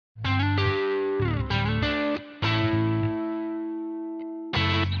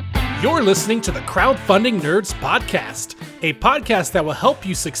You're listening to the Crowdfunding Nerds Podcast, a podcast that will help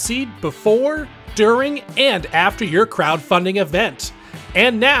you succeed before, during, and after your crowdfunding event.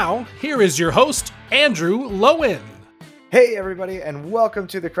 And now, here is your host, Andrew Lowen. Hey, everybody, and welcome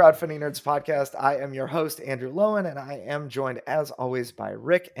to the Crowdfunding Nerds Podcast. I am your host, Andrew Lowen, and I am joined, as always, by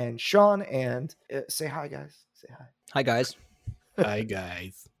Rick and Sean. And say hi, guys. Say hi. Hi, guys. Hi,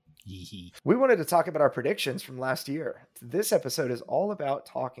 guys. We wanted to talk about our predictions from last year. This episode is all about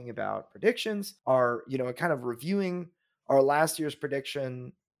talking about predictions, kind of reviewing our last year's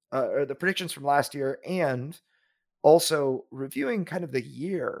prediction, or the predictions from last year, and also reviewing kind of the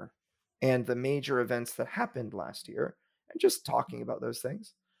year and the major events that happened last year, and just talking about those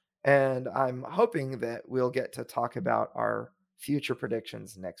things. And I'm hoping that we'll get to talk about our future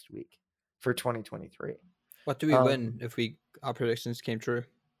predictions next week for 2023. What do we win if our predictions came true?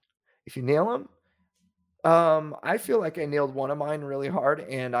 If you nail them, I feel like I nailed one of mine really hard,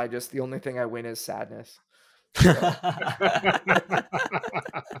 and the only thing I win is sadness. So.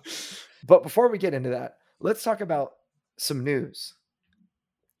 But before we get into that, let's talk about some news.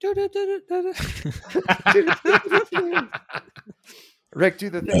 Rick, do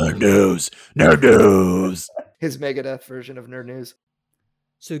the thing. Nerd news. His Megadeth version of nerd news.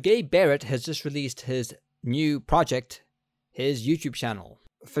 So Gabe Barrett has just released his new project, his YouTube channel,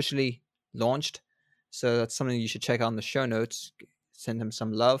 officially launched. So that's something you should check out in the show notes. Send him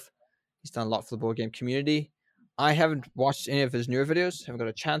some love. He's done a lot for the board game community. I haven't watched any of his newer videos, haven't got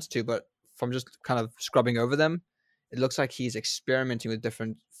a chance to, but from just kind of scrubbing over them, it looks like he's experimenting with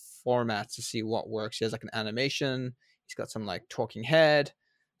different formats to see what works. He has like an animation. He's got some like talking head.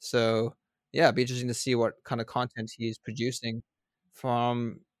 So yeah, it'd be interesting to see what kind of content he's producing.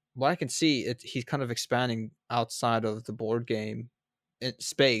 From what I can see, he's kind of expanding outside of the board game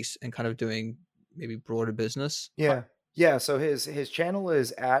space and kind of doing maybe broader business. Yeah. So his channel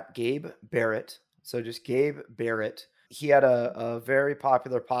is at Gabe Barrett. So just Gabe Barrett. He had a very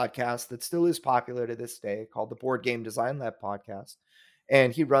popular podcast that still is popular to this day called the Board Game Design Lab podcast.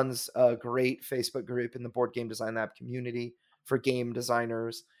 And he runs a great Facebook group in the Board Game Design Lab community for game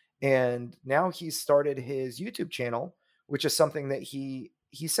designers. And now he's started his YouTube channel, which is something that he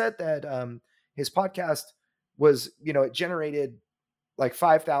said that his podcast was, it generated like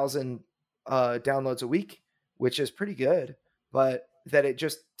 5,000 downloads a week, which is pretty good, but that it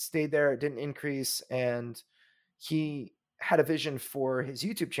just stayed there. It didn't increase. And he had a vision for his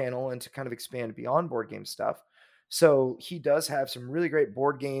YouTube channel and to kind of expand beyond board game stuff. So he does have some really great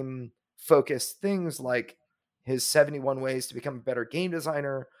board game focused things like his 71 ways to become a better game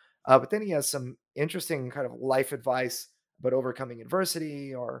designer. But then he has some interesting kind of life advice about overcoming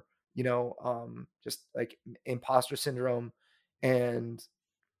adversity or, just like imposter syndrome. And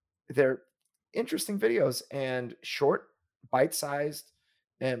they're interesting videos and short, bite-sized,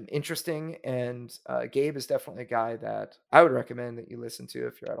 and interesting. And Gabe is definitely a guy that I would recommend that you listen to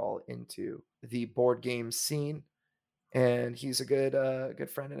if you're at all into the board game scene. And he's a good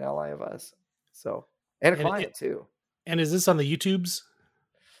friend and ally of us. So, and a client too. And is this on the YouTubes?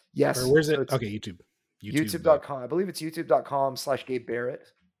 Yes. Or where's it? Okay, YouTube. YouTube.com. I believe it's youtube.com/Gabe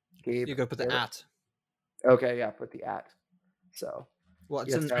Barrett. Gabe. You go put the Barrett. @. Okay, yeah, put the @. So. Well,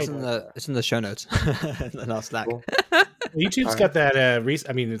 it's in the show notes. The last Slack. Cool. YouTube's got that.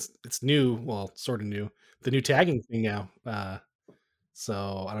 It's new. Well, sort of new. The new tagging thing now. So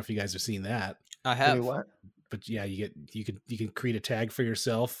I don't know if you guys have seen that. I have. What? But yeah, you can create a tag for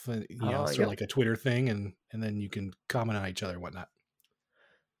yourself, sort of like a Twitter thing, and then you can comment on each other and whatnot.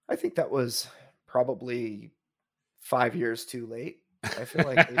 I think that was probably 5 years too late. I feel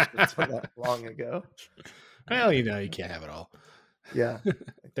like they should have done that long ago. Well, you can't have it all. Yeah.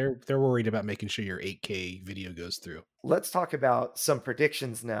 They're worried about making sure your 8K video goes through. Let's talk about some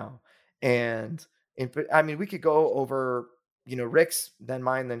predictions now. And we could go over, Rick's, then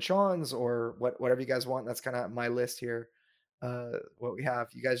mine, then Sean's, or whatever you guys want. That's kind of my list here. What we have.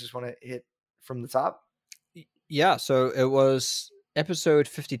 You guys just want to hit from the top? Yeah. So it was episode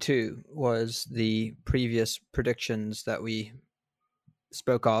 52 was the previous predictions that we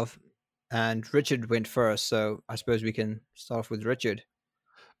spoke of. And Richard went first, so I suppose we can start off with Richard.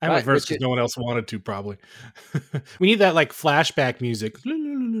 I went first because no one else wanted to, probably. We need that like flashback music,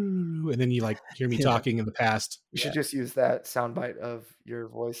 and then you like hear me talking in the past. You should just use that soundbite of your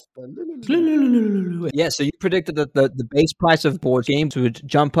voice. Yeah, so you predicted that the base price of board games would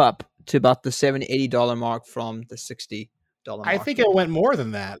jump up to about the $70, $80 mark from the $60 mark. I think it went more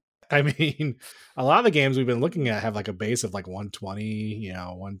than that. I mean, a lot of the games we've been looking at have like a base of like 120,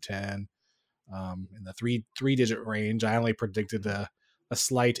 110. In the three-digit range. I only predicted a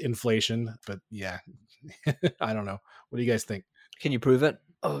slight inflation, but yeah, I don't know. What do you guys think? Can you prove it?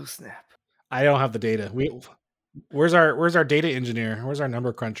 Oh snap! I don't have the data. Where's our data engineer? Where's our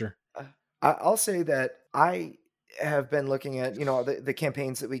number cruncher? I'll say that I have been looking at, the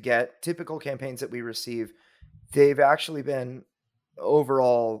campaigns that we get, typical campaigns that we receive. They've actually been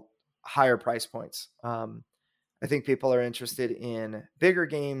overall higher price points. I think people are interested in bigger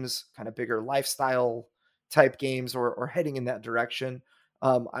games, kind of bigger lifestyle type games, or heading in that direction.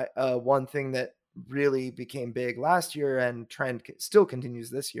 One thing that really became big last year and still continues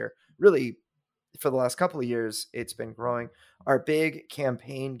this year, really for the last couple of years, it's been growing, are big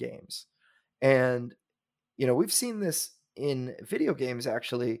campaign games. And, we've seen this in video games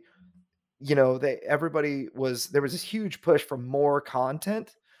actually. There was this huge push for more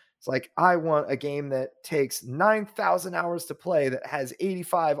content. It's like, I want a game that takes 9,000 hours to play, that has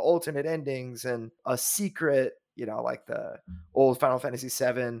 85 alternate endings and a secret, like the old Final Fantasy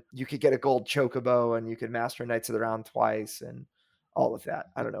VII. You could get a gold chocobo and you could master Knights of the Round twice and all of that.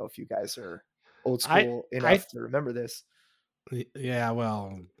 I don't know if you guys are old school enough to remember this. Yeah,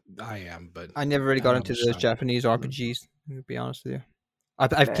 well, I am, but I never really got into those Japanese RPGs, to be honest with you.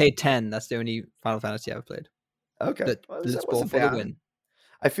 I've played 10. That's the only Final Fantasy I've played. Okay. The Blitzball for the win.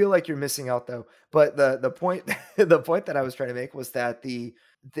 I feel like you're missing out though. But the point the point that I was trying to make was that the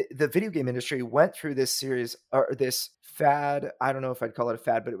video game industry went through this series, or this fad. I don't know if I'd call it a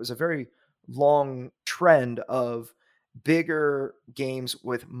fad, but it was a very long trend of bigger games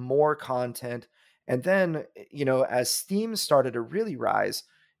with more content. And then, as Steam started to really rise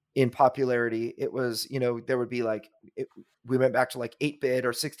in popularity, it was, there would be we went back to like 8-bit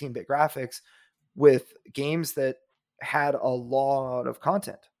or 16-bit graphics with games that had a lot of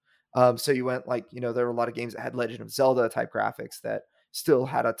content. So you went there were a lot of games that had Legend of Zelda type graphics that still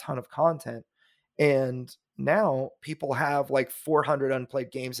had a ton of content. And now people have like 400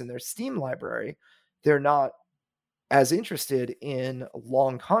 unplayed games in their Steam library. They're not as interested in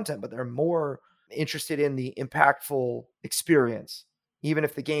long content, but they're more interested in the impactful experience. Even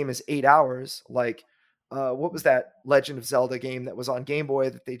if the game is 8 hours, what was that Legend of Zelda game that was on Game Boy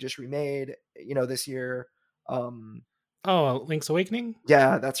that they just remade, this year? Link's Awakening?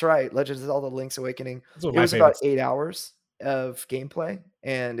 Yeah, that's right. Legend of Zelda Link's Awakening. It was about 8 hours of gameplay,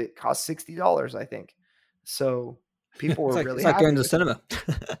 and it cost $60, I think. So people were really happy. It's like going to the cinema.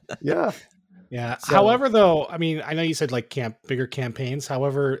 Yeah. Yeah. So, however, though, I mean, I know you said bigger campaigns.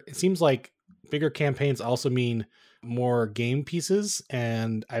 However, it seems like bigger campaigns also mean more game pieces.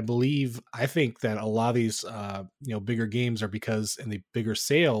 And I think that a lot of these, bigger games are and the bigger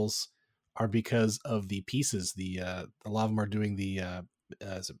sales are because of the pieces. A lot of them are doing the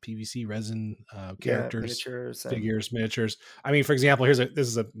PVC resin characters, miniatures, figures, miniatures. I mean, for example, this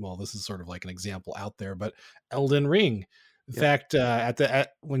is sort of like an example out there, but Elden Ring. In fact,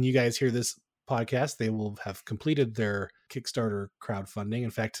 when you guys hear this podcast, they will have completed their Kickstarter crowdfunding.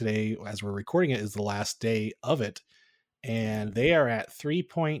 In fact, today, as we're recording it, is the last day of it, and they are at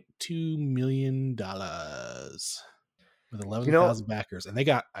 $3.2 million with 11,000 backers, and they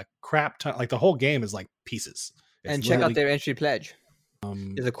got a crap ton. Like the whole game is like pieces. And check out their entry pledge.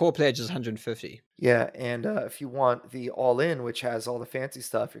 The core pledge is 150. Yeah, and if you want the all-in, which has all the fancy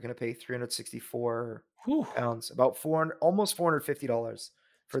stuff, you're going to pay 364 pounds, about almost $450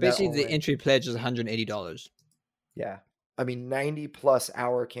 for that. Basically, the entry pledge is $180. Yeah, I mean 90+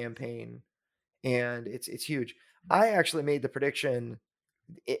 hour campaign, and it's huge. I actually made the prediction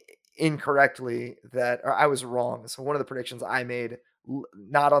incorrectly or I was wrong. So one of the predictions I made,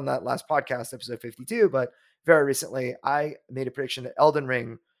 not on that last podcast, episode 52, but very recently, I made a prediction that Elden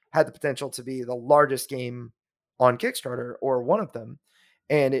Ring had the potential to be the largest game on Kickstarter, or one of them.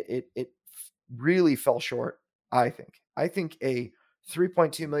 And it really fell short, I think. I think a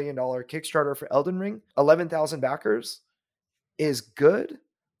 $3.2 million Kickstarter for Elden Ring, 11,000 backers, is good,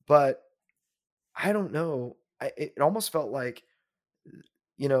 but I don't know. It almost felt like,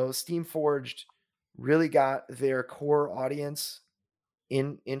 Steamforged really got their core audience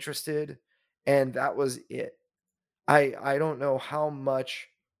interested, and that was it. I don't know how much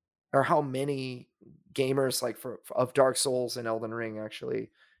or how many gamers of Dark Souls and Elden Ring actually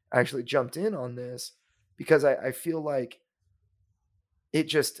jumped in on this, because I feel like it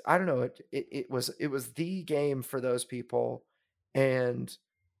just, I don't know, it was the game for those people, and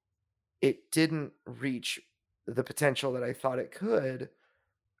it didn't reach the potential that I thought it could.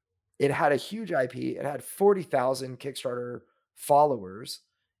 It had a huge IP. It had 40,000 Kickstarter followers,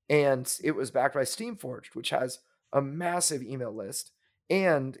 and it was backed by Steamforged, which has a massive email list.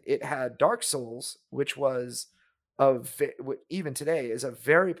 And it had Dark Souls, which was even today is a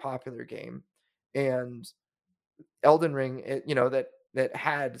very popular game, and Elden Ring, that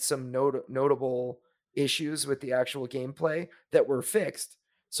had some notable issues with the actual gameplay that were fixed.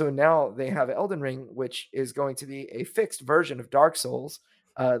 So now they have Elden Ring, which is going to be a fixed version of Dark Souls,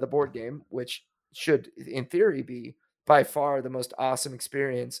 the board game, which should, in theory, be by far the most awesome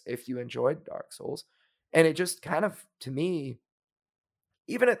experience if you enjoyed Dark Souls. And it just kind of, to me,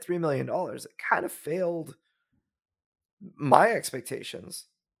 even at $3 million, it kind of failed my expectations.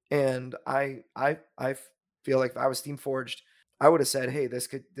 And I feel like if I was Steamforged, I would have said, hey,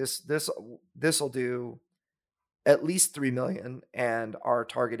 this'll do at least 3 million, and our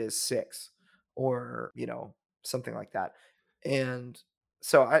target is 6, or something like that. And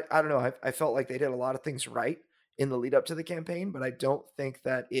so I don't know, I felt like they did a lot of things right in the lead up to the campaign, but I don't think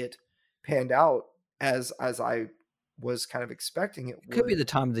that it panned out as I was kind of expecting it Could be would. the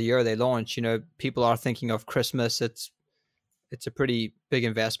time of the year they launch. People are thinking of Christmas. It's a pretty big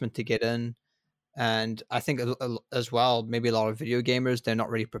investment to get in. And I think as well, maybe a lot of video gamers, they're not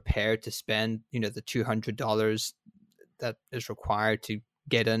really prepared to spend, the $200 that is required to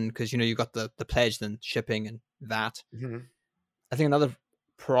get in, because, you got the pledge, then shipping and VAT. Mhm. I think another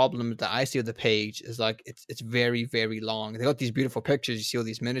problem that I see with the page is like it's very, very long. They got these beautiful pictures, you see all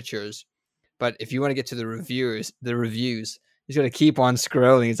these miniatures, but if you want to get to the reviews, you got to keep on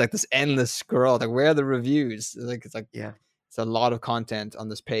scrolling. It's like this endless scroll. Like, where are the reviews? Yeah. It's a lot of content on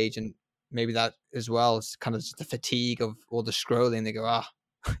this page, and maybe that as well is kind of just the fatigue of all the scrolling. They go,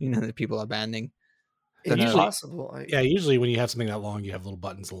 the people are banning. It's usually- possible. Usually when you have something that long, you have little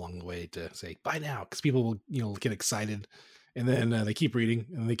buttons along the way to say buy now, because people will get excited, and then they keep reading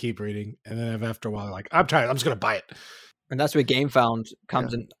and they keep reading, and then after a while they're like, I'm tired, I'm just gonna buy it. And that's where GameFound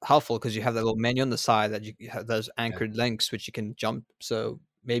comes in helpful, because you have that little menu on the side that you have those anchored links which you can jump. So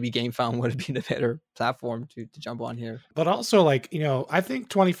maybe GameFound would have been a better platform to jump on here. But also, I think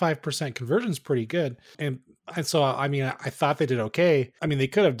 25% conversion is pretty good. And so, I thought they did okay. They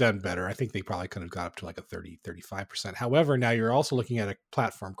could have done better. I think they probably could have got up to like a 30-35%. However, now you're also looking at a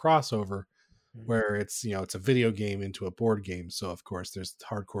platform crossover where it's a video game into a board game. So of course there's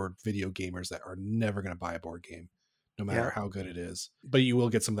hardcore video gamers that are never going to buy a board game, no matter how good it is. But you will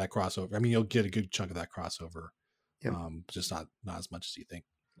get some of that crossover. You'll get a good chunk of that crossover. Just not as much as you think.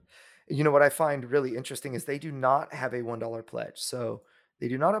 What I find really interesting is they do not have a $1 pledge. So they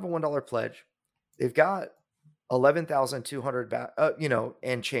do not have a $1 pledge. They've got 11,200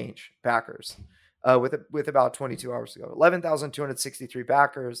 and change backers with about 22 hours to go. 11,263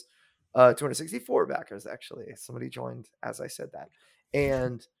 backers, 264 backers actually. Somebody joined as I said that.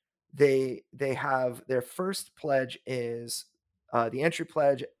 And they have their first pledge is the entry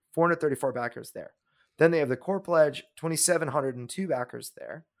pledge, 434 backers there. Then they have the core pledge, 2,702 backers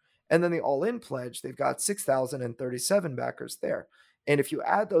there. And then the all-in pledge, they've got 6,037 backers there. And if you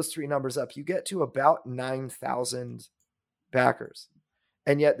add those three numbers up, you get to about 9,000 backers.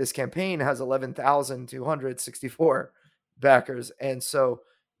 And yet this campaign has 11,264 backers. And so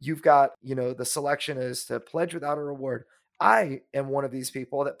you've got, the selection is to pledge without a reward. I am one of these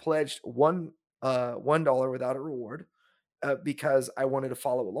people that pledged $1 without a reward because I wanted to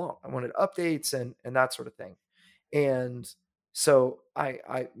follow along. I wanted updates and that sort of thing. And so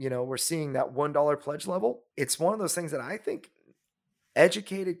we're seeing that $1 pledge level. It's one of those things that I think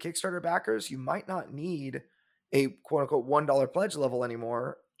educated Kickstarter backers, you might not need a quote unquote $1 pledge level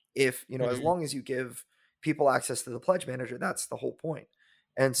anymore. If, as long as you give people access to the pledge manager, that's the whole point.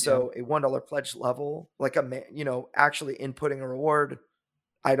 And so a $1 pledge level, like actually inputting a reward,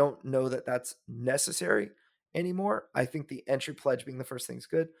 I don't know that that's necessary anymore. I think the entry pledge being the first thing is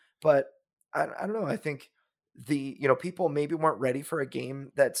good, but I don't know. I think people maybe weren't ready for a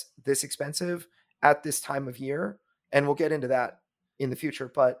game that's this expensive at this time of year. And we'll get into that in the future,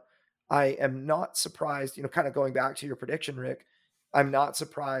 but I am not surprised, kind of going back to your prediction, Rick, I'm not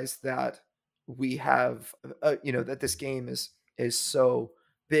surprised that we have, that this game is so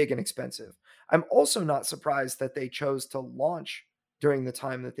big and expensive. I'm also not surprised that they chose to launch during the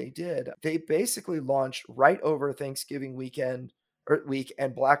time that they did. They basically launched right over Thanksgiving week and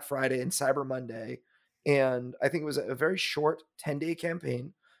Black Friday and Cyber Monday. And I think it was a very short 10-day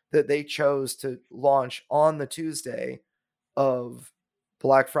campaign that they chose to launch on the Tuesday of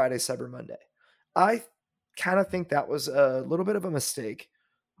Black Friday, Cyber Monday. I kind of think that was a little bit of a mistake,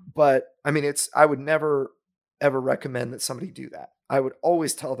 but I would never ever recommend that somebody do that. I would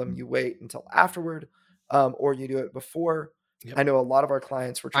always tell them you wait until afterward, or you do it before. Yep. I know a lot of our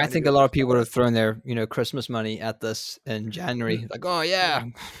clients were trying I think a lot of people would have thrown their, Christmas money at this in January. Like, oh yeah.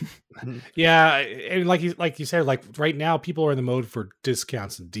 Yeah. And like you said, like right now people are in the mode for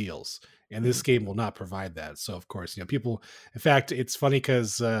discounts and deals, and this game will not provide that. So of course, people, in fact, it's funny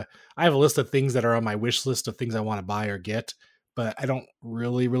because I have a list of things that are on my wish list of things I want to buy or get, but I don't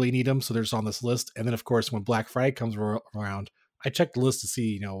really need them. So they're just on this list. And then of course, when Black Friday comes around, I check the list to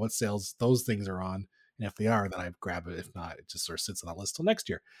see, what sales those things are on. And if they are, then I grab it. If not, it just sort of sits on that list till next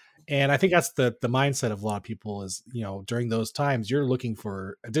year. And I think that's the mindset of a lot of people is, during those times you're looking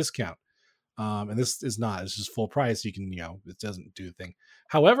for a discount. And this is not, it's just full price. You can, it doesn't do the thing.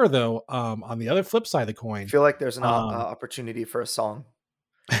 However, though, on the other flip side of the I coin, feel like there's an um, opportunity for a song.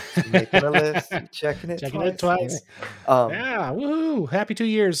 Making a list, checking it twice. Yeah, woohoo! Happy 2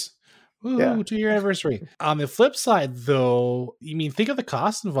 years. Yeah. Woohoo, 2-year anniversary. On the flip side, though, think of the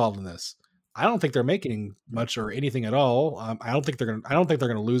cost involved in this. I don't think they're making much or anything at all. I don't think they're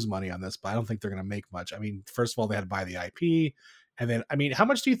gonna lose money on this, but I don't think they're gonna make much. First of all, they had to buy the IP, and then how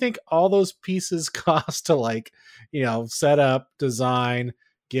much do you think all those pieces cost to set up, design,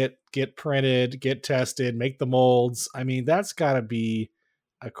 get printed, get tested, make the molds? That's got to be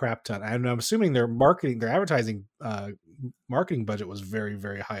a crap ton. And I'm assuming their advertising marketing budget was very,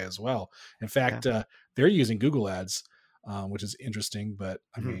 very high as well. In fact, they're using Google ads, which is interesting, but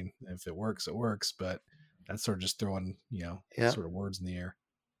if it works, it works, but that's sort of just throwing, sort of words in the air.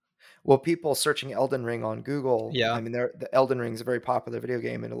 Well, people searching Elden Ring on Google, Yeah. the Elden Ring is a very popular video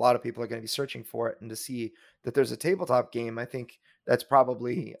game, and a lot of people are going to be searching for it. And to see that there's a tabletop game, I think that's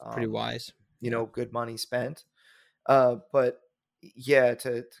probably pretty wise. Good money spent. But yeah,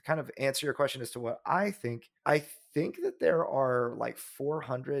 to kind of answer your question as to what I think that there are like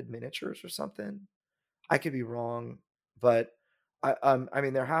 400 miniatures or something. I could be wrong, but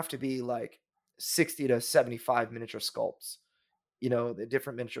there have to be like 60 to 75 miniature sculpts. The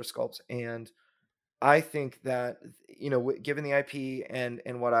different miniature sculpts, and I think that given the IP and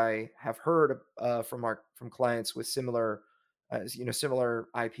what I have heard from clients with similar similar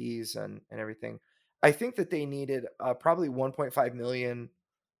IPs and everything, I think that they needed probably 1.5 million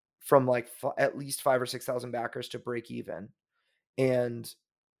from like at least 5 or 6,000 backers to break even, and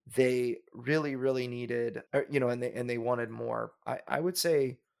they really needed and they wanted more. I would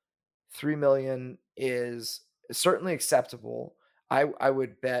say 3 million is certainly acceptable. I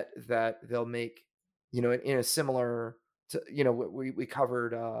would bet that they'll make, in a similar to, we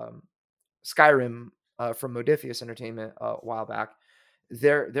covered Skyrim from Modiphius Entertainment a while back.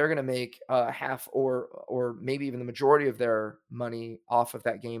 They're going to make half or maybe even the majority of their money off of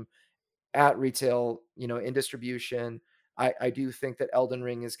that game at retail, in distribution. I do think that Elden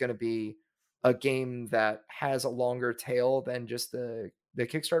Ring is going to be a game that has a longer tail than just the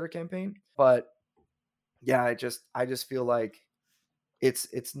Kickstarter campaign. But yeah, I just feel like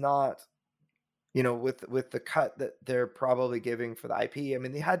it's not, with the cut that they're probably giving for the IP.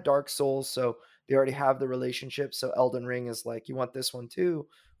 They had Dark Souls, so they already have the relationship. So Elden Ring is like, you want this one too?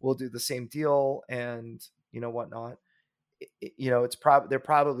 We'll do the same deal and whatnot. They're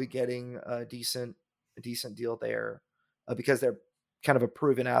probably getting a decent deal there because they're kind of a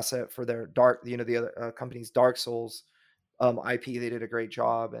proven asset for their the other company's Dark Souls IP. They did a great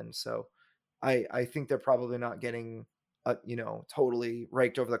job, and so I think they're probably not getting totally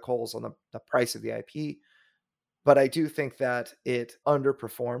raked over the coals on the price of the IP, but I do think that it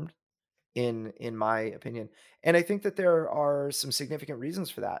underperformed in my opinion, and I think that there are some significant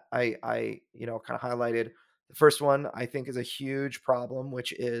reasons for that. I kind of highlighted the first one. I think is a huge problem,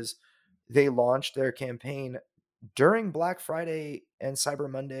 which is they launched their campaign during Black Friday and Cyber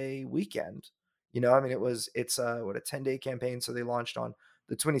Monday weekend. It's a 10-day campaign, so they launched on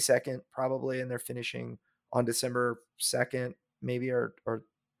the 22nd probably, and they're finishing on December 2nd maybe, or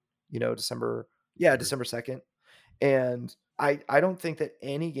December 2nd. And I don't think that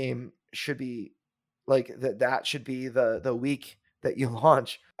any game should be like that should be the week that you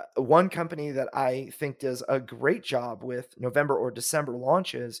launch. One company that I think does a great job with November or December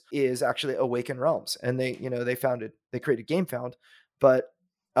launches is actually Awaken Realms, and they created GameFound, but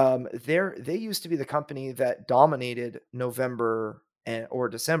they used to be the company that dominated November or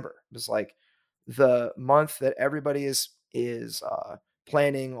December. It was like the month that everybody is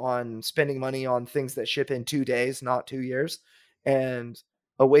planning on spending money on things that ship in 2 days, not 2 years. And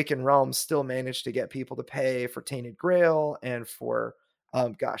Awaken Realms still managed to get people to pay for Tainted Grail and for I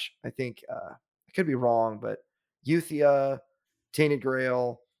think I could be wrong, but Euthia, Tainted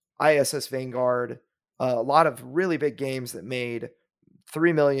Grail, ISS Vanguard, a lot of really big games that made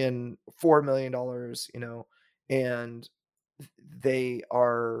 $3 million, $4 million, and they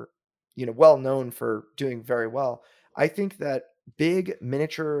are, well known for doing very well. I think that big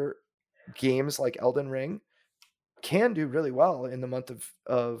miniature games like Elden Ring can do really well in the month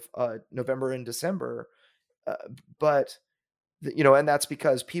of November and December, but and that's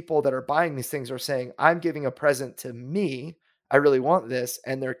because people that are buying these things are saying, "I'm giving a present to me. I really want this,"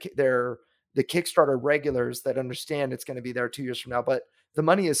 and they're the Kickstarter regulars that understand it's going to be there 2 years from now, but the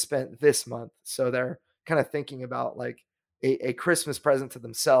money is spent this month, so they're kind of thinking about like a Christmas present to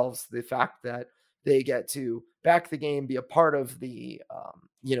themselves. The fact that they get to back the game, be a part of the,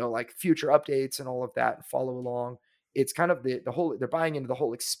 like future updates and all of that, and follow along. It's kind of the whole, they're buying into the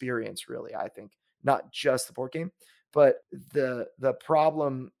whole experience, really, I think, not just the board game. But the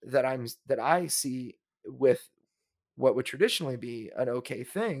problem that I see with what would traditionally be an okay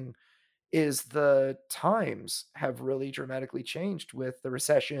thing is the times have really dramatically changed with the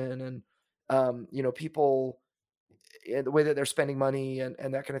recession and people, the way that they're spending money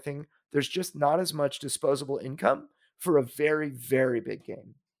and that kind of thing. There's just not as much disposable income for a very, very big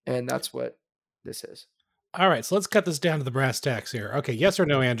game. And that's what this is. All right, so let's cut this down to the brass tacks here. Okay, yes or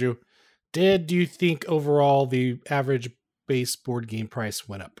no, Andrew? Did you think overall the average base board game price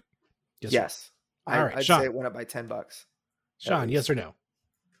went up? Yes. All right, I'd Sean. say it went up by $10. Sean, yes or no?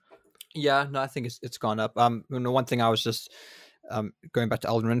 Yeah, no, I think it's gone up. One thing I was just going back to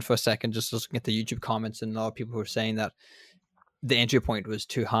Elden Ring for a second, just looking at the YouTube comments, and a lot of people were saying that the entry point was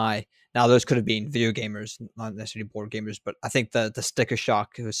too high. Now, those could have been video gamers, not necessarily board gamers, but I think the sticker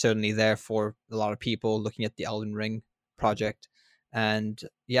shock was certainly there for a lot of people looking at the Elden Ring project. And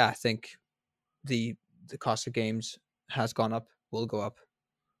yeah, I think the cost of games has gone up, will go up.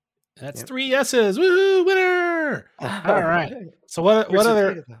 That's 3 yeses. Woohoo, winner! All right. So what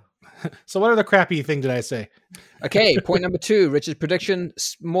other crappy thing did I say? Okay, point number 2, Richard's prediction: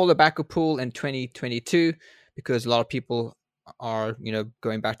 smaller backer pool in 2022 because a lot of people are,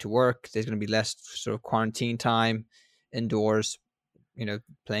 going back to work. There's going to be less sort of quarantine time indoors,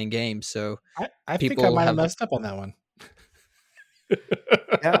 playing games. So I think I might have messed up on that one.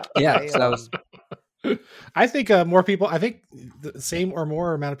 Yeah. So that was. I think more people. I think the same or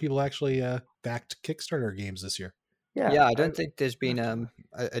more amount of people actually backed Kickstarter games this year. Yeah, I don't think there's been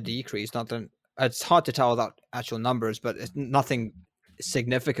a decrease. Not that it's hard to tell without actual numbers, but it's nothing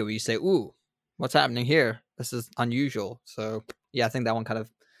significant where you say, "Ooh, what's happening here? This is unusual." So yeah, I think that one kind of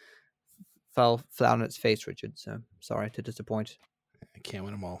fell flat on its face, Richard. So sorry to disappoint. I can't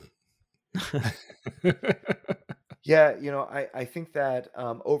win them all. Yeah, I think that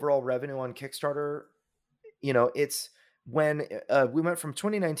overall revenue on Kickstarter, it's when we went from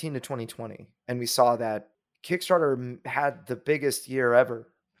 2019 to 2020, and we saw that Kickstarter had the biggest year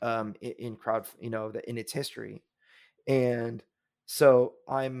ever in crowd, in its history. And so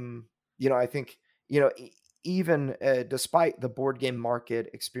I think, even despite the board game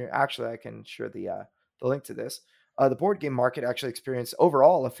market experience, actually, I can share the link to this. The board game market actually experienced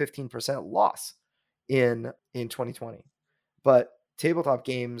overall a 15% loss in 2020, but tabletop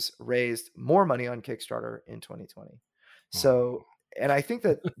games raised more money on Kickstarter in 2020. So, and I think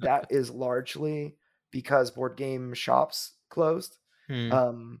that is largely because board game shops closed.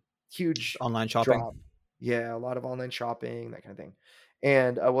 Huge online shopping. drop. Yeah, a lot of online shopping, that kind of thing.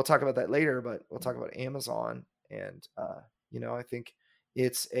 And we'll talk about that later, but we'll talk about Amazon. And, I think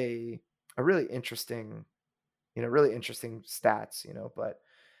it's a really interesting, stats, but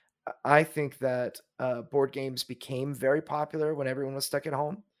I think that board games became very popular when everyone was stuck at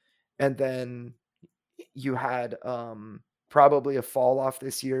home. And then you had probably a fall off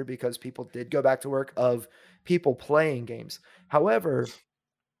this year because people did go back to work of people playing games. However,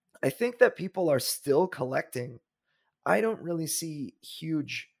 I think that people are still collecting. I don't really see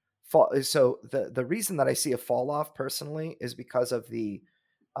huge fall. So the reason that I see a fall off personally is because of the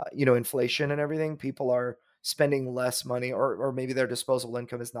inflation and everything. People are spending less money, or maybe their disposable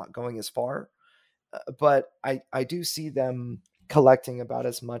income is not going as far. But I do see them collecting about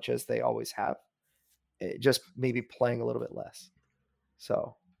as much as they always have, just maybe playing a little bit less.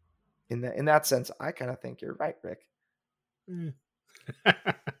 So in that sense, I kind of think you're right, Rick.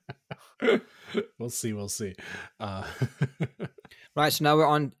 We'll see. Right, so now we're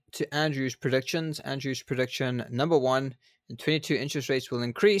on to Andrew's predictions. Andrew's prediction number 1: in 2022, interest rates will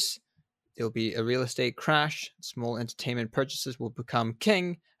increase. There'll be a real estate crash. Small entertainment purchases will become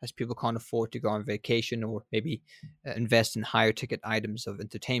king as people can't afford to go on vacation or maybe invest in higher ticket items of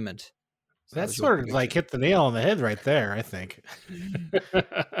entertainment. So that's sort of like hit the nail on the head right there, I think.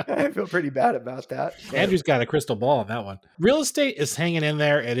 I feel pretty bad about that. Andrew's got a crystal ball on that one. Real estate is hanging in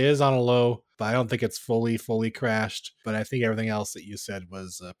there. It is on a low, but I don't think it's fully crashed. But I think everything else that you said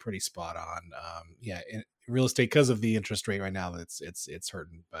was pretty spot on. In real estate, because of the interest rate right now, it's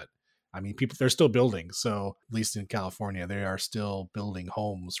hurting. But I mean, they're still building. So at least in California, they are still building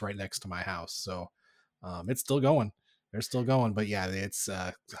homes right next to my house. So it's still going. They're still going, but yeah, its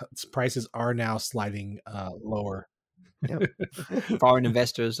prices are now sliding lower. Yep. Foreign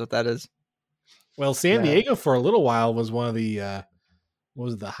investors, what that is. Well, San Diego for a little while was one of the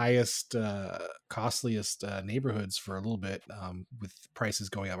highest, costliest neighborhoods for a little bit, with prices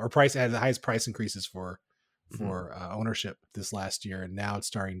going up. Or price had the highest price increases for for ownership this last year, and now it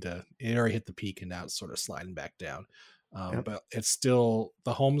already hit the peak, and now it's sort of sliding back down. But it's still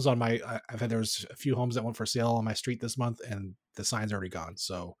the homes on there's a few homes that went for sale on my street this month, and the sign's already gone.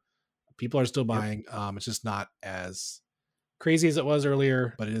 So people are still buying. It's just not as crazy as it was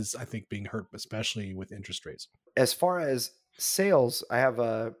earlier, but it is, I think, being hurt, especially with interest rates. As far as sales, I have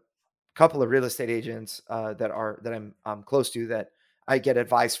a couple of real estate agents that I'm close to, that I get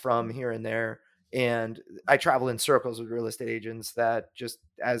advice from here and there. And I travel in circles with real estate agents that, just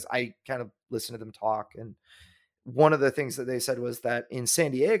as I kind of listen to them talk. And one of the things that they said was that in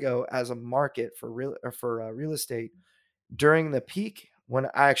San Diego, as a market for real estate, during the peak, when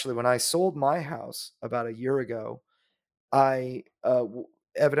I sold my house about a year ago, I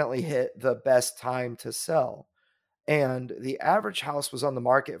evidently hit the best time to sell. And the average house was on the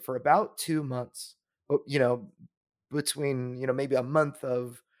market for about 2 months, between, maybe a month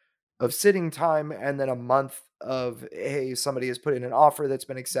of sitting time, and then a month of, hey, somebody has put in an offer that's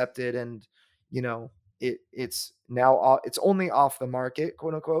been accepted, and it's now it's only off the market,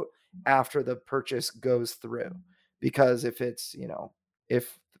 quote unquote, after the purchase goes through. Because if it's,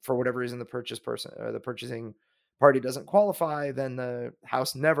 if for whatever reason the purchasing party doesn't qualify, then the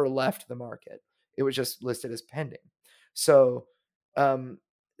house never left the market. It was just listed as pending. So what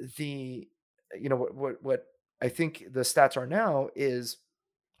I think the stats are now is,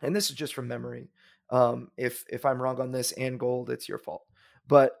 and this is just from memory, if I'm wrong on this, and Gold, it's your fault,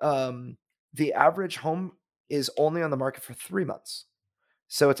 but the average home is only on the market for 3 months.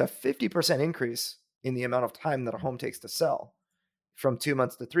 So it's a 50% increase in the amount of time that a home takes to sell, from 2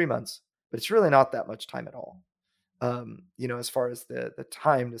 months to 3 months, but it's really not that much time at all. As far as the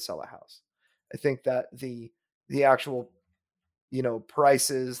time to sell a house, I think that the actual,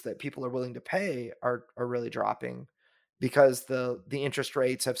 prices that people are willing to pay are really dropping, because the interest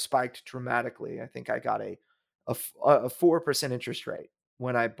rates have spiked dramatically. I think I got a 4% interest rate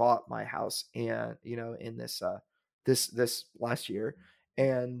when I bought my house, and in this last year,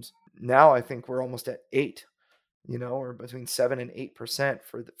 and now I think we're almost at 8, or between 7 and 8%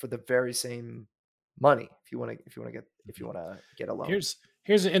 for the very same money, if you want to get a loan.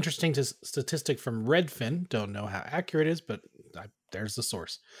 Here's an interesting statistic from Redfin. Don't know how accurate it is, but there's the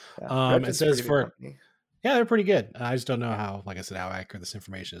source. It says they're pretty good. I just don't know how accurate this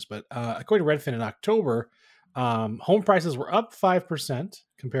information is. But according to Redfin, in October, home prices were up 5%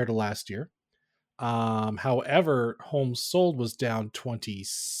 compared to last year. However, homes sold was down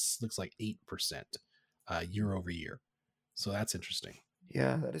 8% year over year. So that's interesting.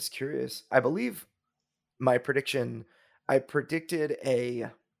 Yeah, that is curious. I believe my prediction, I predicted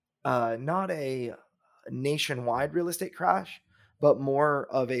not a nationwide real estate crash, but more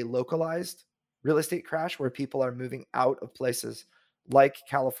of a localized real estate crash, where people are moving out of places like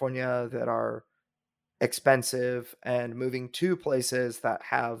California that are expensive and moving to places that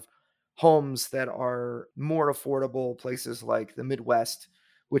have homes that are more affordable, places like the Midwest,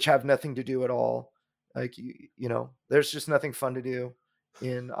 which have nothing to do at all. Like, there's just nothing fun to do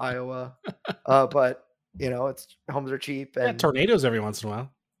in Iowa. But it's homes are cheap, and tornadoes every once in a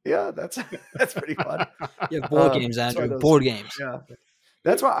while. Yeah, that's pretty fun. Yeah, board games, Andrew. Board games. Yeah,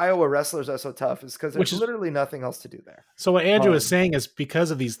 that's why Iowa wrestlers are so tough, is because there's literally nothing else to do there. So what Andrew is saying is,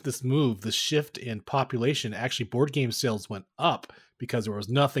 because of this shift in population, actually board game sales went up because there was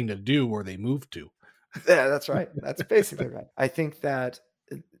nothing to do where they moved to. Yeah, that's right. That's basically right. I think that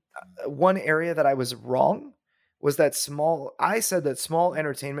one area that I was wrong was that I said that small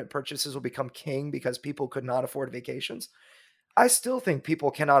entertainment purchases will become king because people could not afford vacations. I still think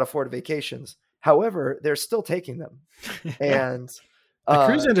people cannot afford vacations. However, they're still taking them. And the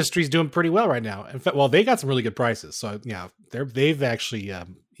cruise industry is doing pretty well right now. In fact, they got some really good prices. So they've actually,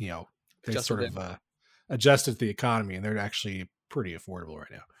 they sort of adjusted the economy, and they're actually pretty affordable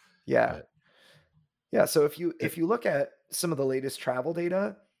right now. Yeah. Yeah. So if you look at some of the latest travel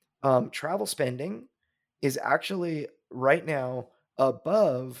data, travel spending is actually right now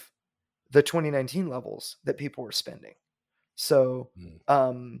above the 2019 levels that people were spending. So,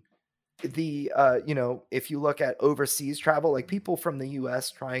 if you look at overseas travel, like people from the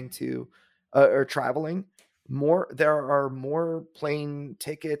US trying to, or traveling more, there are more plane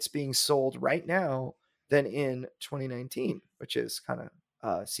tickets being sold right now than in 2019, which is kind of,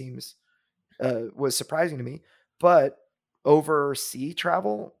 was surprising to me. But overseas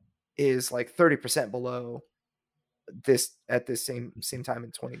travel is like 30% below this at this same time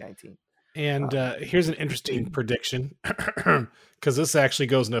in 2019. And here's an interesting prediction, because this actually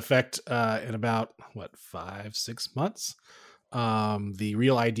goes into effect in about 5-6 months. The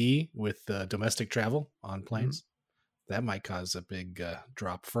Real ID with domestic travel on planes, that might cause a big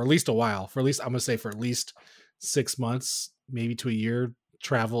drop for at least a while. For at least, I'm going to say for at least 6 months, maybe to a year,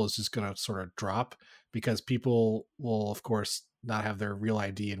 travel is just going to sort of drop because people will, of course, not have their real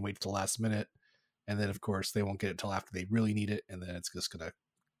ID and wait till the last minute. And then, of course, they won't get it till after they really need it. And then it's just going to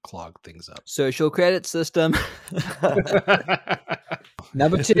clog things up. Social credit system.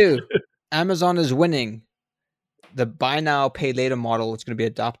 Number 2, Amazon is winning. The buy now, pay later model is going to be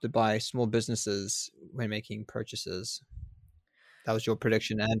adopted by small businesses when making purchases. That was your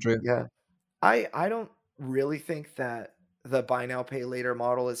prediction, Andrew. Yeah. I don't really think that the buy now, pay later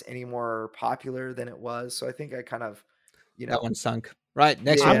model is any more popular than it was. So I think I kind of, that one sunk. Right,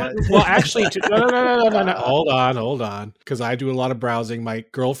 next Yeah. one. Well, actually, no. Hold on. Because I do a lot of browsing. My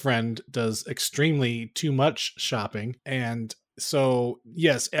girlfriend does extremely too much shopping. And so,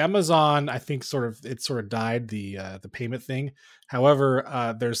 yes, Amazon, I think it sort of died, the payment thing.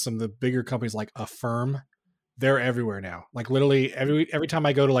 However, there's some of the bigger companies like Affirm. They're everywhere now. Like literally every time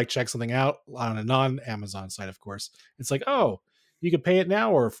I go to like check something out on a non-Amazon site, of course, it's like, oh, you could pay it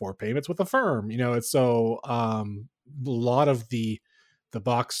now or 4 payments with Affirm. It's so a lot of the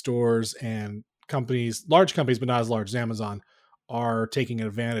box stores and companies, large companies, but not as large as Amazon, are taking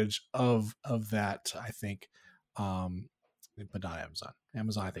advantage of that, I think. But not Amazon.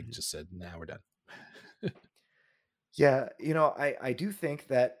 Amazon, I think, just said, nah, we're done. Yeah, I do think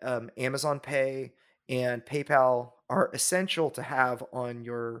that Amazon Pay and PayPal are essential to have on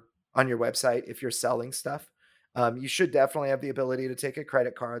your website if you're selling stuff. You should definitely have the ability to take a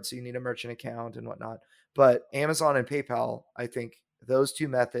credit card, so you need a merchant account and whatnot. But Amazon and PayPal, I think those 2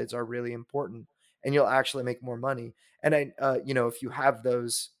 methods are really important, and you'll actually make more money. And if you have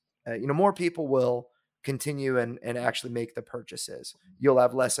those, more people will continue and actually make the purchases. You'll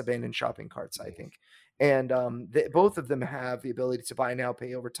have less abandoned shopping carts, I think. And both of them have the ability to buy now,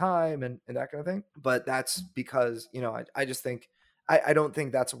 pay over time, and that kind of thing. But that's because I just think I don't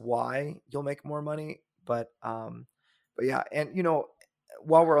think that's why you'll make more money. But yeah, and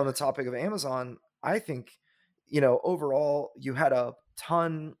while we're on the topic of Amazon, I think overall you had a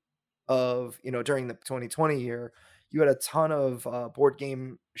ton of during the 2020 year. You had a ton of board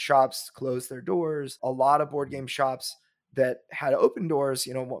game shops close their doors. A lot of board game shops that had open doors.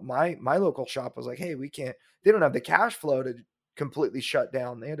 My local shop was like, hey, they don't have the cash flow to completely shut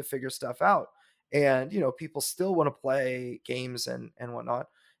down. They had to figure stuff out. And, people still want to play games and whatnot.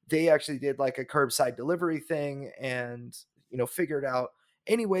 They actually did like a curbside delivery thing and, figured out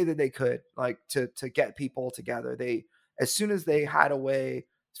any way that they could, like to get people together. As soon as they had a way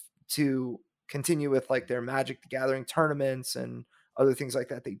to continue with like their Magic the Gathering tournaments and other things like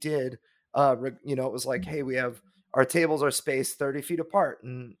that, they did. It was like, hey, we have our tables are spaced 30 feet apart,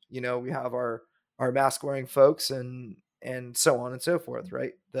 and we have our mask wearing folks and so on and so forth,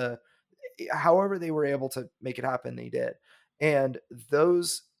 right? However they were able to make it happen, they did. And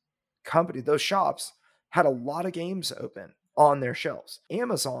those shops had a lot of games open on their shelves.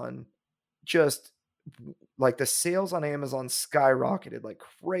 Amazon just, like, the sales on Amazon skyrocketed like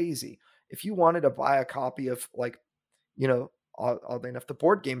crazy. If you wanted to buy a copy of, like, oddly enough, the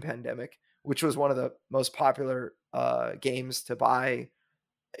Board Game Pandemic, which was one of the most popular games to buy,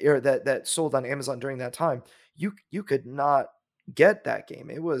 or that sold on Amazon during that time, you could not get that game.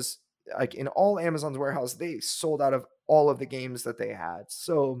 It was like in all Amazon's warehouse, they sold out of all of the games that they had.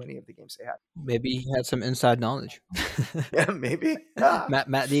 So many of the games they had. Maybe he had some inside knowledge. Yeah, maybe.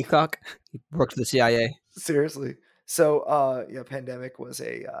 Matt Leacock, he worked for the CIA. Seriously. So Pandemic was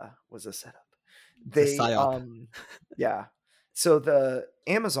a setup. They yeah. So the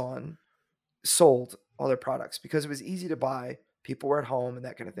Amazon sold all their products because it was easy to buy. People were at home and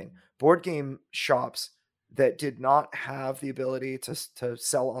that kind of thing. Board game shops that did not have the ability to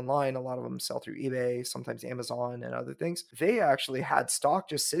sell online, a lot of them sell through eBay, sometimes Amazon and other things. They actually had stock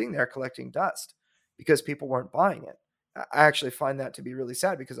just sitting there collecting dust because people weren't buying it. I actually find that to be really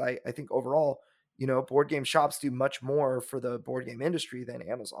sad because I think overall, board game shops do much more for the board game industry than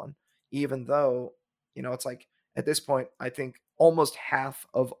Amazon, even though, it's like at this point, I think almost half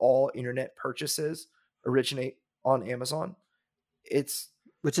of all internet purchases originate on Amazon.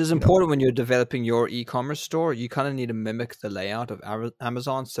 Which is important when you're developing your e-commerce store. You kind of need to mimic the layout of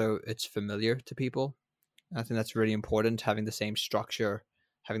Amazon so it's familiar to people. I think that's really important, having the same structure,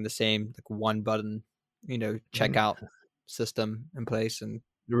 having the same like one button, checkout system in place and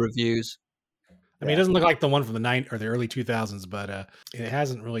the reviews. I mean, it doesn't look like the one from the the early 2000s, but it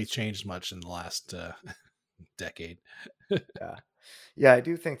hasn't really changed much in the last decade. Yeah, I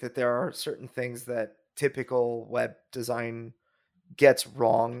do think that there are certain things that typical web design gets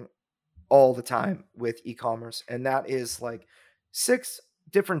wrong all the time with e-commerce, and that is like 6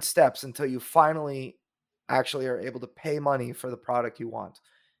 different steps until you finally actually are able to pay money for the product you want.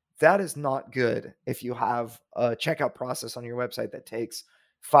 that is not good if you have a checkout process on your website that takes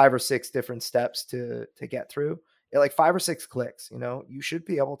 5 or 6 different steps to get through. Like 5 or 6 clicks, you should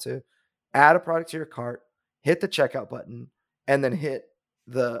be able to add a product to your cart, hit the checkout button, and then hit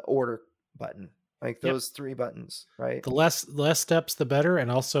the order button. Like Yep. those 3 buttons, right? The less steps, the better. And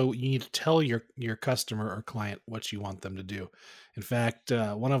also, you need to tell your customer or client what you want them to do. In fact,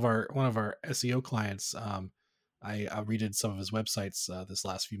 one of our SEO clients, I redid some of his websites this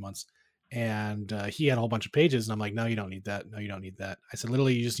last few months, and he had a whole bunch of pages, and I'm like, no, you don't need that. No, you don't need that. I said,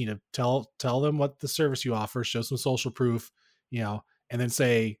 literally, you just need to tell them what the service you offer, show some social proof, and then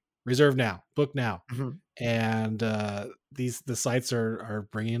say reserve now, book now. Mhm. And the sites are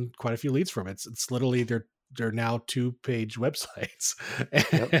bringing quite a few leads from it. It's literally they're now 2-page websites.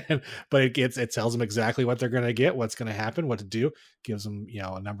 Yep. But it tells them exactly what they're going to get, what's going to happen, what to do, gives them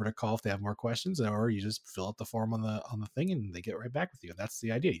a number to call if they have more questions, or you just fill out the form on the thing and they get right back with you. That's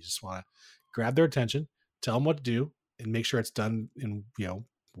the idea. You just want to grab their attention, tell them what to do, and make sure it's done in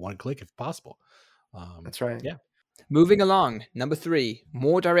one click if possible. That's right. Yeah. Moving along, number 3,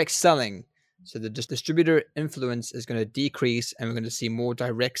 more direct selling. So the distributor influence is going to decrease, and we're going to see more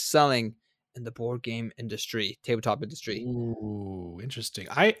direct selling in the board game industry, tabletop industry. Ooh, interesting.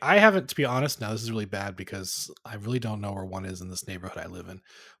 I haven't, to be honest, now this is really bad because I really don't know where one is in this neighborhood I live in,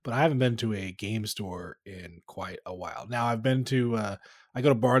 but I haven't been to a game store in quite a while. Now I've been to, I go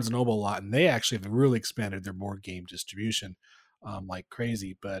to Barnes and Noble a lot, and they actually have really expanded their board game distribution like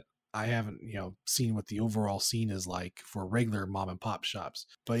crazy, but I haven't, seen what the overall scene is like for regular mom and pop shops.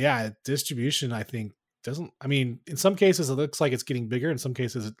 But yeah, distribution, I think, in some cases it looks like it's getting bigger, in some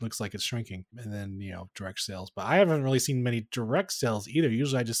cases it looks like it's shrinking, and then direct sales. But I haven't really seen many direct sales either.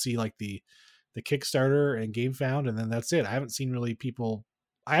 Usually I just see like the Kickstarter and GameFound, and then that's it. I haven't seen really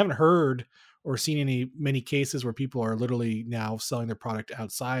I haven't heard or seen many cases where people are literally now selling their product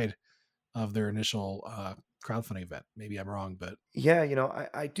outside of their initial crowdfunding event. Maybe I'm wrong, but Yeah,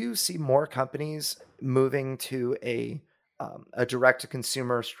 I do see more companies moving to a direct to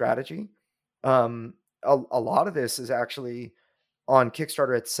consumer strategy. A lot of this is actually on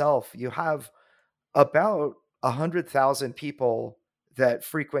Kickstarter itself. You have about 100,000 people that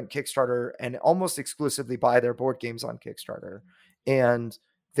frequent Kickstarter and almost exclusively buy their board games on Kickstarter, and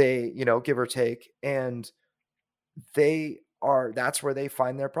they, give or take, and that's where they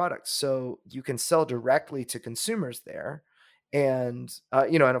find their products. So you can sell directly to consumers there. And,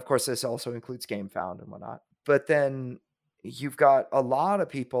 and of course, this also includes GameFound and whatnot. But then you've got a lot of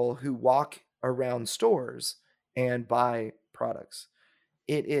people who walk around stores and buy products.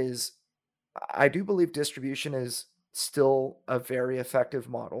 I do believe distribution is still a very effective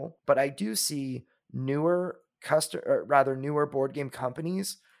model, but I do see newer newer board game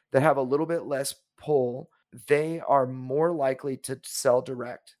companies that have a little bit less pull. They are more likely to sell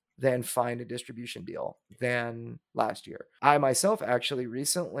direct than find a distribution deal than last year. I myself actually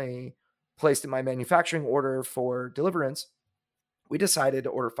recently placed in my manufacturing order for Deliverance. We decided to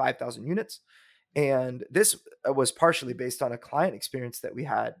order 5,000 units. And this was partially based on a client experience that we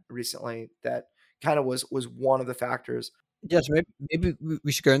had recently that kind of was one of the factors. Yes, maybe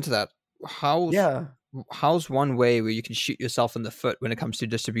we should go into that. How's one way where you can shoot yourself in the foot when it comes to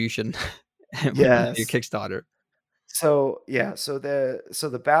distribution? Yes. Your Kickstarter. So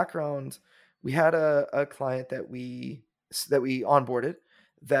the background, we had a client that we onboarded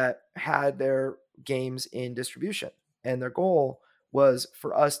that had their games in distribution, and their goal was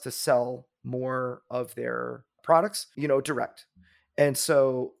for us to sell more of their products, direct. And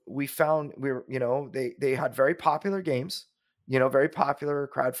so we found they had very popular games, very popular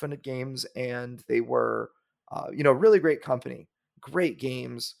crowdfunded games, and they were really great company, great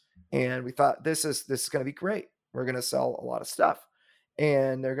games. And we thought this is going to be great. We're going to sell a lot of stuff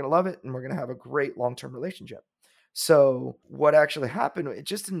and they're going to love it. And we're going to have a great long-term relationship. So what actually happened, it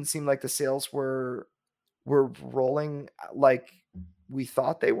just didn't seem like the sales were rolling like we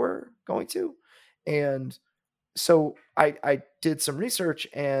thought they were going to. And so I did some research,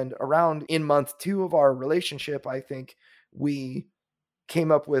 and around in month 2 of our relationship, I think we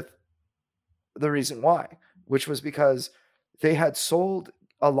came up with the reason why, which was because they had sold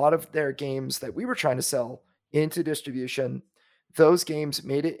a lot of their games that we were trying to sell into distribution. Those games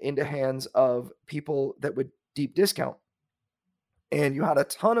made it into hands of people that would deep discount. And you had a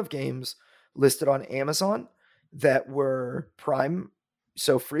ton of games listed on Amazon that were Prime,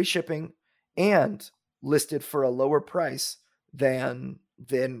 so free shipping, and listed for a lower price than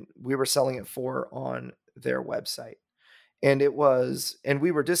we were selling it for on their website. And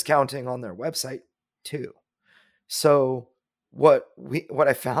we were discounting on their website too. So what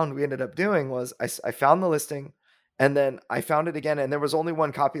I found we ended up doing was I found the listing, And then I found it again, and there was only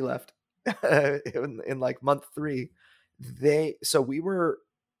one copy left in like month 3. So we were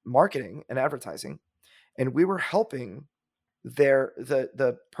marketing and advertising, and we were helping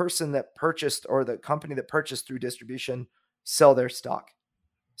the person that purchased, or the company that purchased through distribution, sell their stock.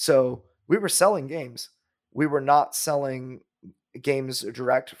 So we were selling games. We were not selling games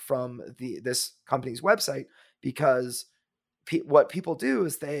direct from this company's website, because what people do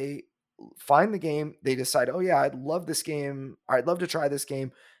is they find the game, they decide, oh yeah, I'd love this game, or I'd love to try this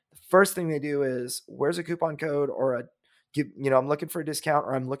game. The first thing they do is, where's a coupon code, or I'm looking for a discount,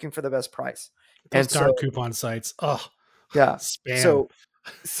 or I'm looking for the best price. Those darn coupon sites. Oh, yeah. Spam. So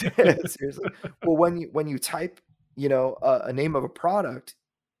seriously, well, when you type, a name of a product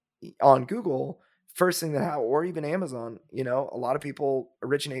on Google, first thing or even Amazon, a lot of people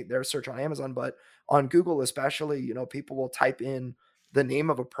originate their search on Amazon, but on Google especially, people will type in the name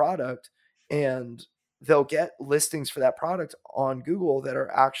of a product, and they'll get listings for that product on Google that are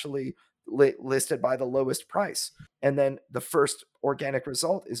actually listed by the lowest price. And then the first organic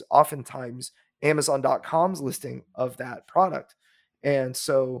result is oftentimes Amazon.com's listing of that product. And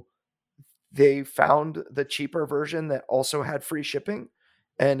so they found the cheaper version that also had free shipping.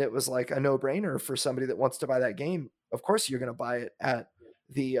 And it was like a no-brainer for somebody that wants to buy that game. Of course, you're going to buy it at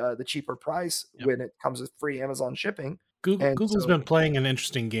the cheaper price when it comes with free Amazon shipping. Google's been playing an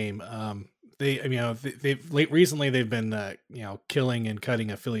interesting game. Recently they've been killing and cutting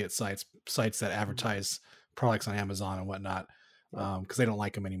affiliate sites that advertise products on Amazon and whatnot, because they don't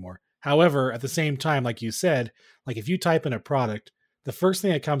like them anymore. However, at the same time, like you said, like if you type in a product, the first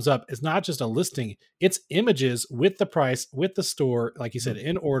thing that comes up is not just a listing, it's images with the price, with the store, like you said,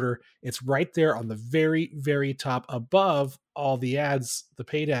 in order. It's right there on the very, very top above all the ads, the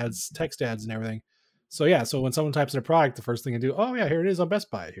paid ads, text ads and everything. So yeah, so when someone types in a product, the first thing they do, oh yeah, here it is on Best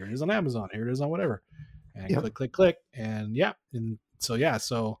Buy, here it is on Amazon, here it is on whatever. And click, and yeah. And so yeah,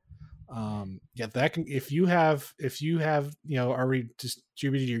 that can, if you have already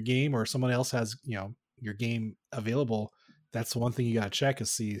distributed your game, or someone else has your game available, that's the one thing you got to check,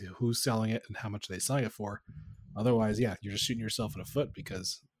 is see who's selling it and how much are they selling it for. Otherwise, yeah, you're just shooting yourself in the foot,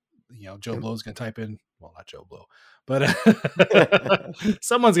 because Joe Blow's going to type in, well, not Joe Blow, but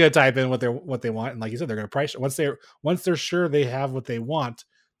someone's going to type in what they want, and like you said, they're going to price once they're sure they have what they want.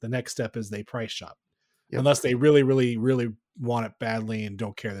 The next step is they price shop, unless they really, really, really want it badly and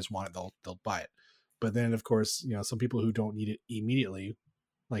don't care, they just want it, they'll buy it. But then, of course, some people who don't need it immediately,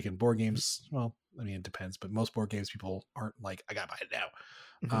 like in board games, well, I mean, it depends, but most board games people aren't like, I gotta buy it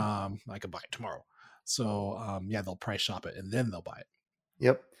now. I can buy it tomorrow. So they'll price shop it and then they'll buy it.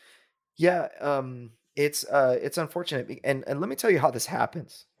 Yep. Yeah. It's unfortunate. And let me tell you how this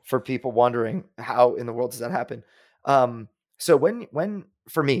happens, for people wondering how in the world does that happen. So when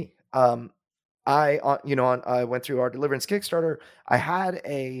for me, I went through our Deliverance Kickstarter. I had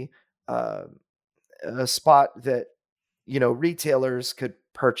a spot that, retailers could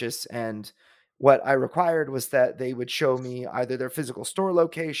purchase, and what I required was that they would show me either their physical store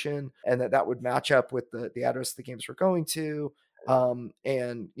location, and that would match up with the address the games were going to,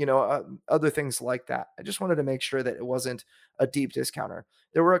 and other things like that. I just wanted to make sure that it wasn't a deep discounter.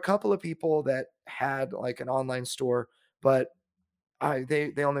 There were a couple of people that had like an online store, but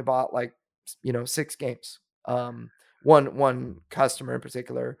they only bought like 6 games. One customer in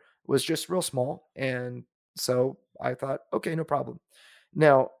particular was just real small, and so I thought, okay, no problem.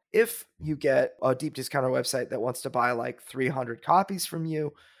 Now, if you get a deep discounter website that wants to buy like 300 copies from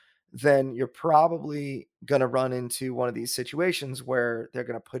you, then you're probably going to run into one of these situations where they're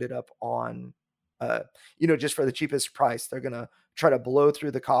going to put it up on, just for the cheapest price. They're going to try to blow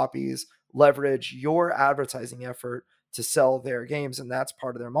through the copies, leverage your advertising effort to sell their games. And that's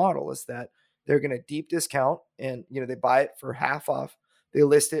part of their model, is that they're going to deep discount, and, they buy it for half off. They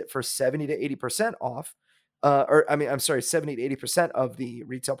list it for 70 to 80% off. 70 to 80% of the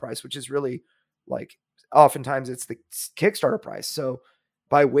retail price, which is really, like, oftentimes it's the Kickstarter price. So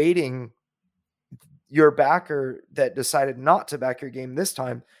by waiting, your backer that decided not to back your game this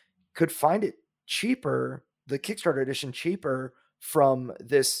time could find it cheaper, the Kickstarter edition cheaper, from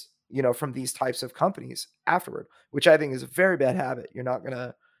this, from these types of companies afterward, which I think is a very bad habit. You're not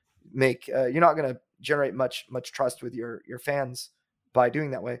going to generate much trust with your fans by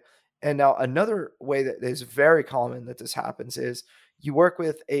doing that way. And now another way that is very common that this happens is you work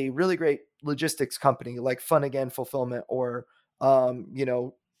with a really great logistics company like Fun Again Fulfillment, or,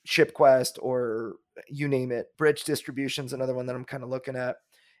 ShipQuest, or you name it. Bridge Distribution's another one that I'm kind of looking at.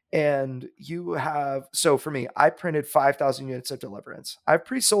 And so for me, I printed 5,000 units of Deliverance. I've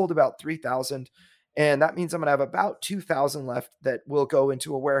pre-sold about 3,000, and that means I'm going to have about 2,000 left that will go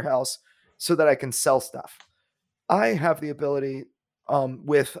into a warehouse so that I can sell stuff. I have the ability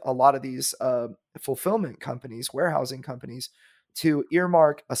with a lot of these fulfillment companies, warehousing companies, to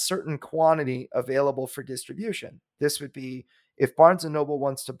earmark a certain quantity available for distribution. This would be if Barnes and Noble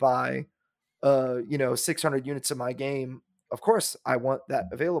wants to buy 600 units of my game, of course I want that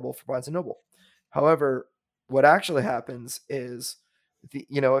available for Barnes and Noble. However, what actually happens is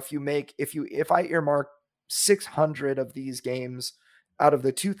if I earmark 600 of these games out of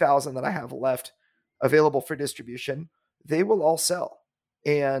the 2,000 that I have left available for distribution, they will all sell,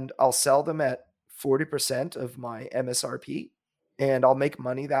 and I'll sell them at 40% of my MSRP, and I'll make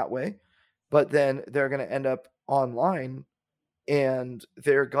money that way. But then they're going to end up online, and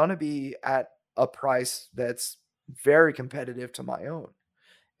they're going to be at a price that's very competitive to my own.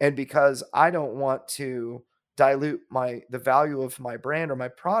 And because I don't want to dilute the value of my brand or my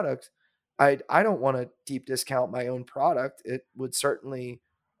product, I don't want to deep discount my own product. It would certainly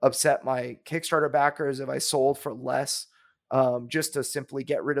upset my Kickstarter backers if I sold for less, just to simply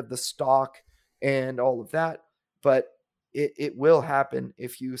get rid of the stock and all of that. But it will happen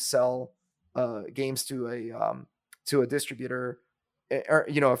if you sell games to a distributor, or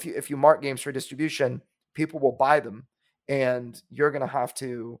if you mark games for distribution, people will buy them, and you're going to have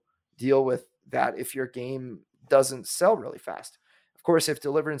to deal with that if your game doesn't sell really fast. Of course, if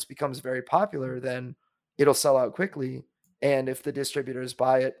Deliverance becomes very popular, then it'll sell out quickly. And if the distributors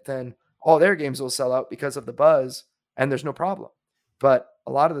buy it, then all their games will sell out because of the buzz, and there's no problem. But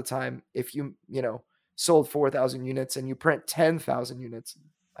a lot of the time, if you sold 4,000 units and you print 10,000 units,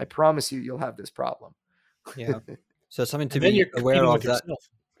 I promise you'll have this problem. Yeah. So something to be aware of that.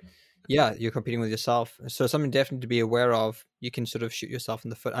 Yeah, you're competing with yourself. So something definitely to be aware of. You can sort of shoot yourself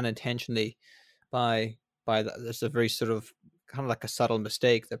in the foot unintentionally by that. There's a very sort of kind of like a subtle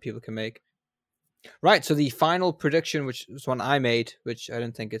mistake that people can make. Right. So the final prediction, which was one I made, which I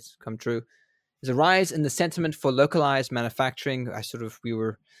don't think it's come true, is a rise in the sentiment for localized manufacturing. We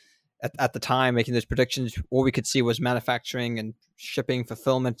were at the time making those predictions. All we could see was manufacturing and shipping,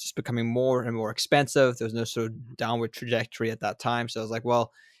 fulfillment just becoming more and more expensive. There was no sort of downward trajectory at that time. So I was like,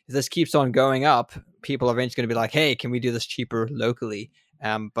 well, if this keeps on going up, people are eventually going to be like, hey, can we do this cheaper locally?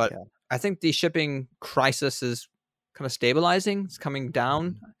 But I think the shipping crisis is kind of stabilizing. It's coming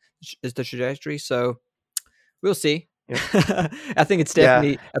down is the trajectory. So we'll see. Yeah. I think it's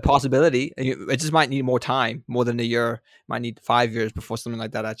definitely a possibility. It just might need more time, more than a year. It might need 5 years before something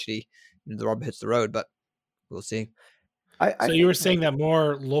like that actually the rubber hits the road, but we'll see. So you were saying that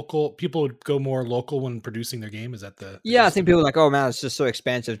more local people would go more local when producing their game? Is that the I think people are like, oh man, it's just so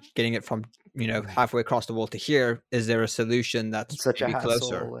expensive getting it from halfway across the world to here. Is there a solution that's such a hassle?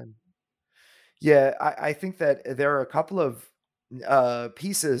 Closer? I think that there are a couple of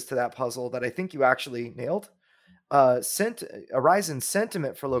pieces to that puzzle that I think you actually nailed. A rise in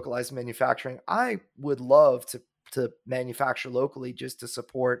sentiment for localized manufacturing. I would love to manufacture locally just to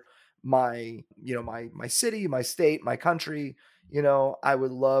support my city, my state, my country. I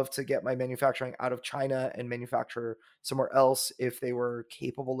would love to get my manufacturing out of China and manufacture somewhere else if they were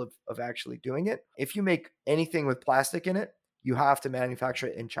capable of actually doing it. If you make anything with plastic in it, you have to manufacture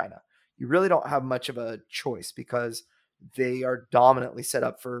it in China. You really don't have much of a choice because they are dominantly set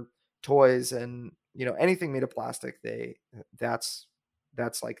up for toys and anything made of plastic. That's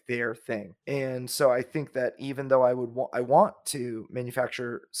like their thing. And so I think that even though I want to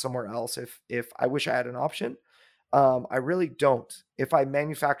manufacture somewhere else, if I wish I had an option, I really don't. If I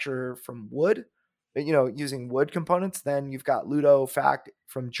manufacture from wood, using wood components, then you've got Ludo Fact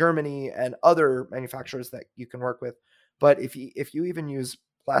from Germany and other manufacturers that you can work with. But if you even use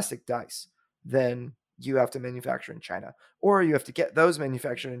plastic dice, then you have to manufacture in China, or you have to get those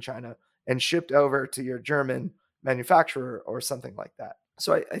manufactured in China and shipped over to your German manufacturer or something like that.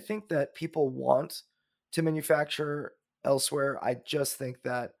 So I think that people want to manufacture elsewhere. I just think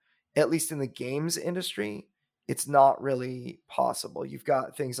that, at least in the games industry, it's not really possible. You've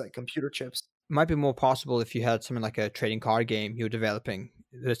got things like computer chips. It might be more possible if you had something like a trading card game you're developing.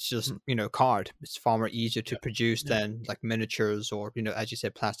 It's just, card. It's far more easier to produce than like miniatures or, as you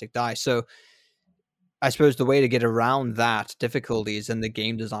said, plastic dice. So I suppose the way to get around that difficulty is in the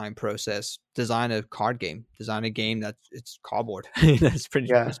game design process. Design a card game. Design a game that it's cardboard. It's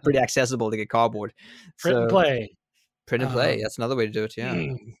pretty accessible to get cardboard. Print and play. Print and play. That's another way to do it. Yeah.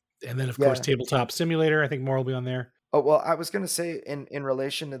 And then of course, Tabletop Simulator. I think more will be on there. Oh, well, I was going to say in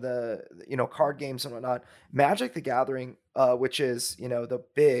relation to the, card games and whatnot, Magic the Gathering, which is, the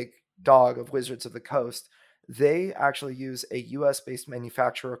big dog of Wizards of the Coast, they actually use a US-based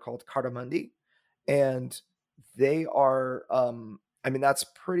manufacturer called Cartamundi. And they are, that's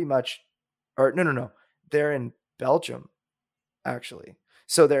pretty much, or no, they're in Belgium, actually.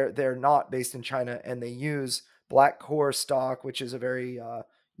 So they're not based in China, and they use black core stock, which is a very,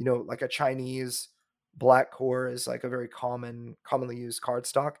 like a Chinese black core is like a very commonly used card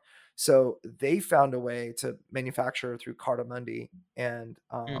stock. So they found a way to manufacture through Cartamundi, and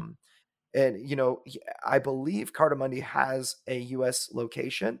I believe Cartamundi has a U.S.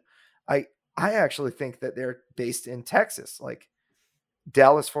 location. I actually think that they're based in Texas, like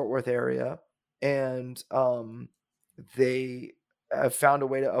Dallas Fort Worth area, and they have found a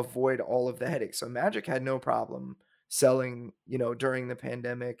way to avoid all of the headaches. So Magic had no problem selling, during the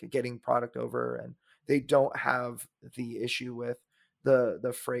pandemic, getting product over, and they don't have the issue with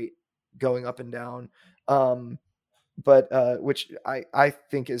the freight going up and down. But which I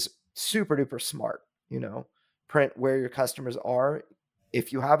think is super duper smart, print where your customers are.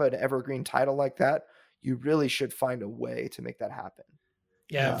 If you have an evergreen title like that, you really should find a way to make that happen.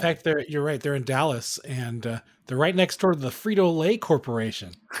 Yeah, in fact, you're right. They're in Dallas, and they're right next door to the Frito-Lay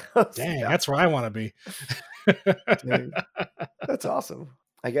Corporation. Dang, yeah. That's where I want to be. That's awesome.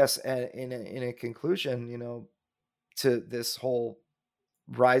 I guess in a conclusion, to this whole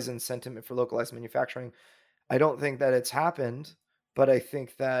rise in sentiment for localized manufacturing, I don't think that it's happened, but I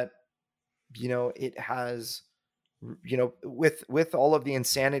think that, it has, with all of the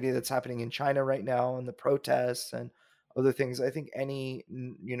insanity that's happening in China right now and the protests and other things, I think any,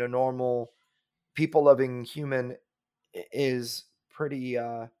 normal people loving human is pretty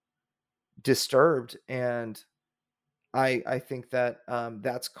disturbed. And I think that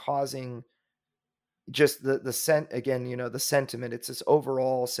that's causing just the the sentiment. It's this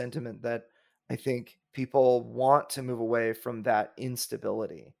overall sentiment that I think people want to move away from that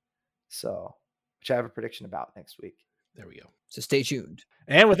instability. So, which I have a prediction about next week. There we go. So stay tuned.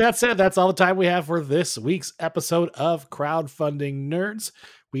 And with that said, that's all the time we have for this week's episode of Crowdfunding Nerds.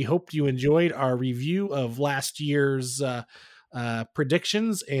 We hope you enjoyed our review of last year's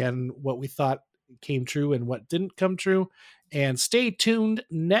predictions and what we thought came true and what didn't come true. And stay tuned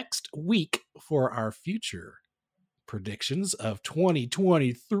next week for our future predictions of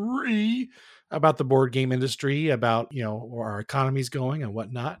 2023 about the board game industry, about, where our economy's going and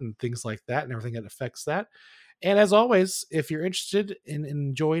whatnot and things like that and everything that affects that. And as always, if you're interested and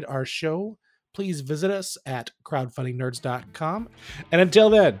enjoyed our show, please visit us at crowdfundingnerds.com. And until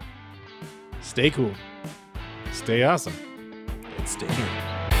then, stay cool, stay awesome, and stay here.